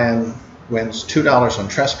Food Lion wins $2 on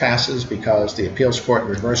trespasses because the appeals court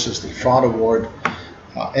reverses the fraud award.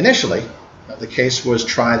 Initially, the case was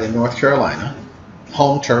tried in North Carolina,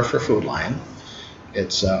 home turf for Food Lion.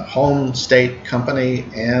 It's a home state company,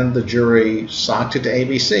 and the jury socked it to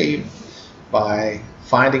ABC by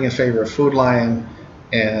finding in favor of Food Lion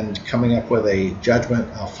and coming up with a judgment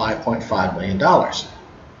of $5.5 million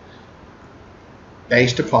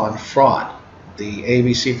based upon fraud. The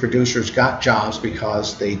ABC producers got jobs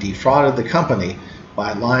because they defrauded the company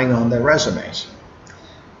by lying on their resumes.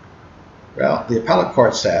 Well, the appellate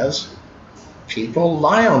court says people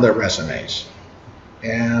lie on their resumes,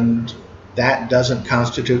 and that doesn't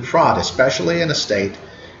constitute fraud, especially in a state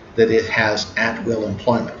that it has at-will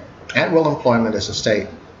employment. At-will employment is a state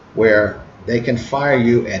where they can fire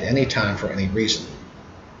you at any time for any reason.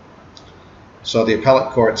 So the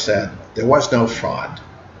appellate court said there was no fraud.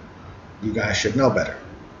 You guys should know better.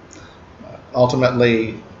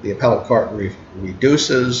 Ultimately, the appellate court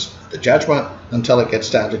reduces the judgment until it gets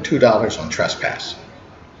down to $2 on trespass.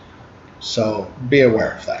 So be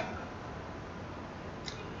aware of that.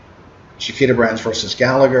 Chiquita Brands versus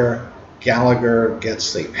Gallagher. Gallagher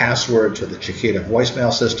gets the password to the Chiquita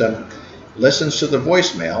voicemail system, listens to the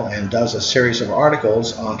voicemail, and does a series of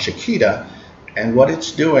articles on Chiquita and what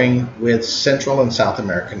it's doing with Central and South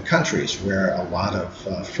American countries where a lot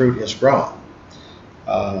of fruit is grown.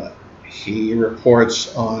 He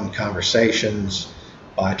reports on conversations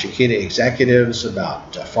by Chiquita executives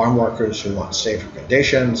about farm workers who want safer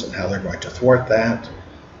conditions and how they're going to thwart that.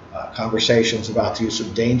 Conversations about the use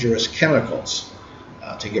of dangerous chemicals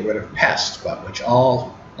to get rid of pests, but which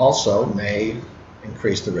also may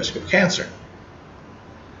increase the risk of cancer.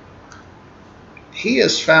 He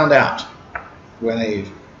has found out when a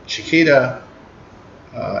Chiquita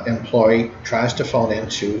employee tries to phone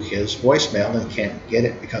into his voicemail and can't get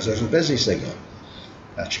it because there's a busy signal.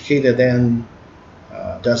 Chiquita then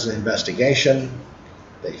does an investigation.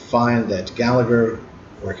 They find that Gallagher,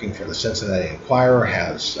 working for the Cincinnati Enquirer,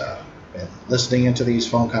 has been listening into these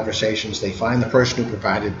phone conversations. They find the person who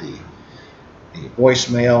provided the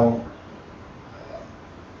voicemail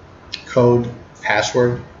code,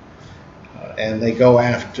 password, and they go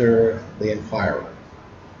after the Enquirer.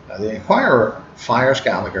 The Enquirer fires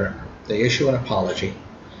Gallagher. They issue an apology,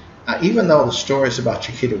 even though the stories about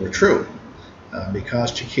Chiquita were true,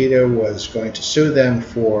 because Chiquita was going to sue them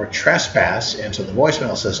for trespass into the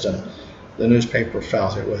voicemail system. The newspaper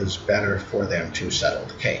felt it was better for them to settle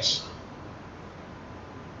the case.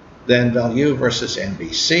 Then Value versus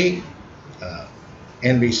NBC.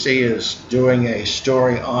 NBC is doing a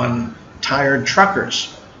story on tired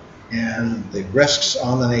truckers and the risks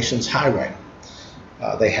on the nation's highway.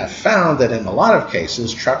 They have found that in a lot of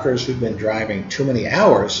cases, truckers who've been driving too many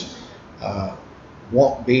hours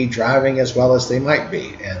won't be driving as well as they might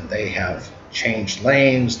be, and they have changed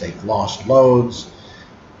lanes, they've lost loads,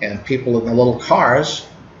 and people in the little cars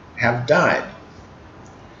have died.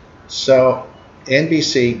 So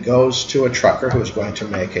NBC goes to a trucker who is going to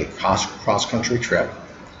make a cross-country trip,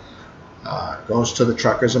 goes to the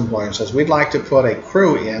trucker's employer and says, "We'd like to put a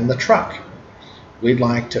crew in the truck. We'd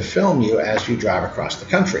like to film you as you drive across the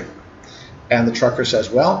country." And the trucker says,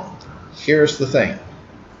 "Well, here's the thing.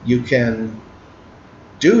 You can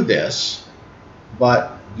do this,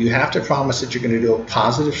 but you have to promise that you're going to do a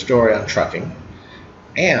positive story on trucking.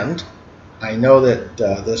 And I know that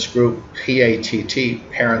this group,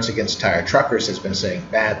 PATT, Parents Against Tired Truckers, has been saying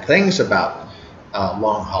bad things about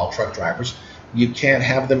long-haul truck drivers. You can't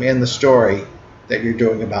have them in the story that you're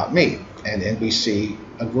doing about me." And NBC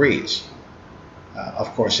agrees.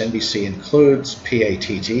 Of course, NBC includes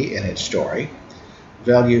PATT in its story.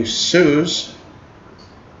 Value sues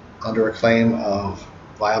under a claim of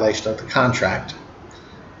violation of the contract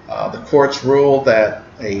The courts ruled that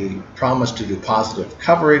a promise to do positive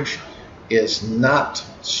coverage is not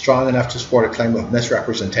strong enough to support a claim of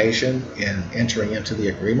misrepresentation in entering into the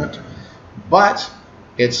agreement, but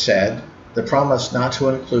it said the promise not to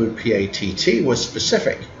include PATT was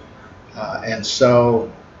specific. And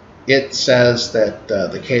so it says that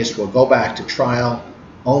the case will go back to trial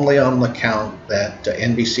only on the count that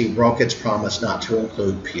NBC broke its promise not to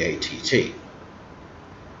include PATT.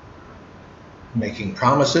 Making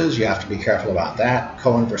promises, you have to be careful about that.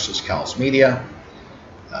 Cohen versus Cal's Media.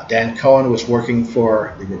 Dan Cohen was working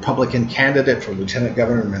for the Republican candidate for lieutenant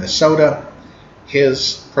governor in Minnesota.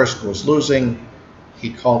 His person was losing.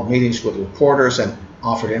 He called meetings with reporters and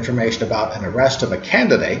offered information about an arrest of a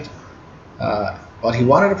candidate, but he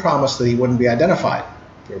wanted a promise that he wouldn't be identified.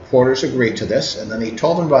 The reporters agreed to this, and then he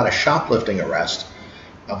told them about a shoplifting arrest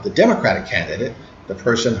of the Democratic candidate, the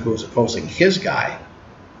person who was opposing his guy,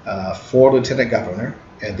 for lieutenant governor,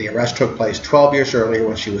 and the arrest took place 12 years earlier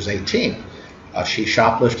when she was 18. She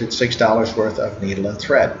shoplifted $6 worth of needle and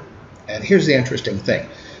thread. And here's the interesting thing.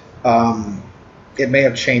 It may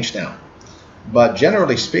have changed now, but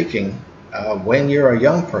generally speaking, when you're a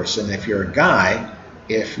young person, if you're a guy,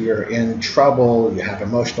 if you're in trouble, you have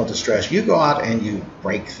emotional distress, you go out and you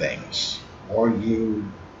break things, or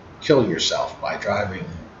you kill yourself by driving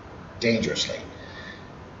dangerously.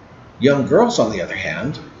 Young girls, on the other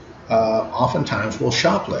hand, oftentimes will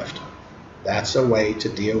shoplift. That's a way to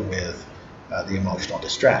deal with the emotional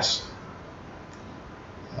distress.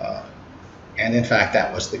 And in fact,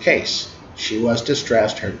 that was the case. She was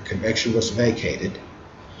distressed. Her conviction was vacated.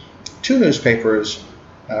 Two newspapers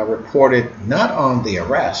reported not on the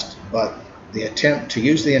arrest, but the attempt to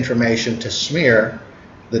use the information to smear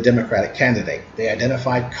the Democratic candidate. They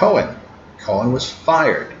identified Cohen. Cohen was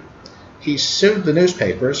fired. He sued the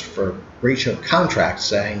newspapers for breach of contract,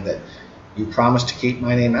 saying that you promised to keep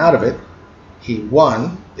my name out of it. He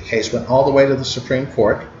won. The case went all the way to the Supreme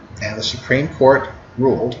Court, and the Supreme Court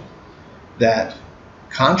ruled that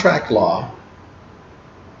contract law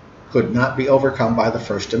could not be overcome by the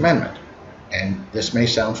First Amendment. And this may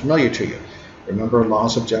sound familiar to you. Remember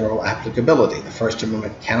laws of general applicability. The First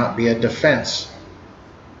Amendment cannot be a defense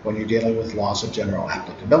when you're dealing with laws of general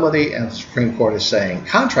applicability, and the Supreme Court is saying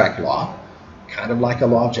contract law, kind of like a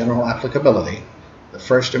law of general applicability, the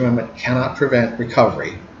First Amendment cannot prevent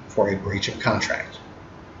recovery for a breach of contract.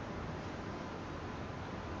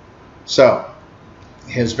 So,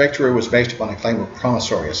 his victory was based upon a claim of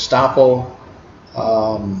promissory estoppel.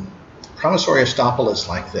 Promissory estoppel is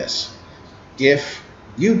like this. If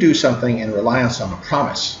you do something in reliance on a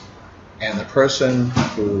promise, and the person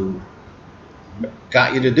who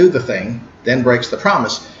got you to do the thing then breaks the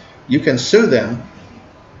promise, you can sue them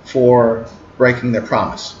for breaking their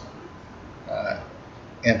promise.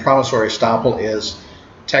 And promissory estoppel is,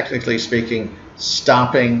 technically speaking,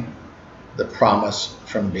 stopping the promise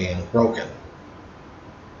from being broken.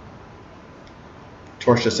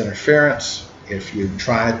 Tortious interference, if you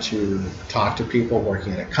try to talk to people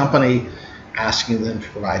working in a company, asking them to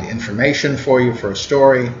provide information for you for a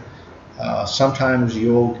story, sometimes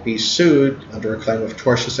you'll be sued under a claim of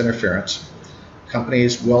tortious interference.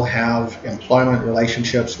 Companies will have employment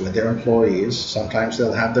relationships with their employees. Sometimes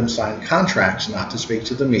they'll have them sign contracts not to speak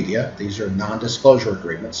to the media. These are non-disclosure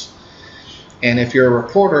agreements. And if you're a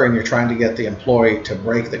reporter and you're trying to get the employee to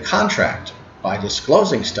break the contract by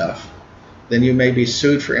disclosing stuff, then you may be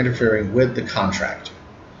sued for interfering with the contract.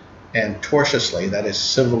 And tortiously, that is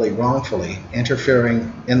civilly, wrongfully,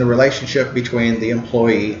 interfering in the relationship between the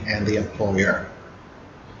employee and the employer.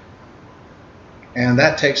 And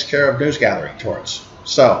that takes care of newsgathering torts.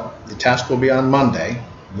 So, the test will be on Monday.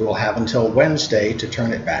 You will have until Wednesday to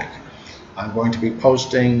turn it back. I'm going to be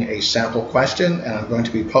posting a sample question, and I'm going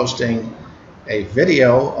to be posting a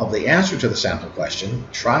video of the answer to the sample question.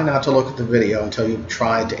 Try not to look at the video until you've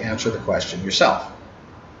tried to answer the question yourself.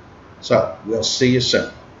 So, we'll see you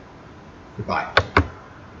soon. Goodbye.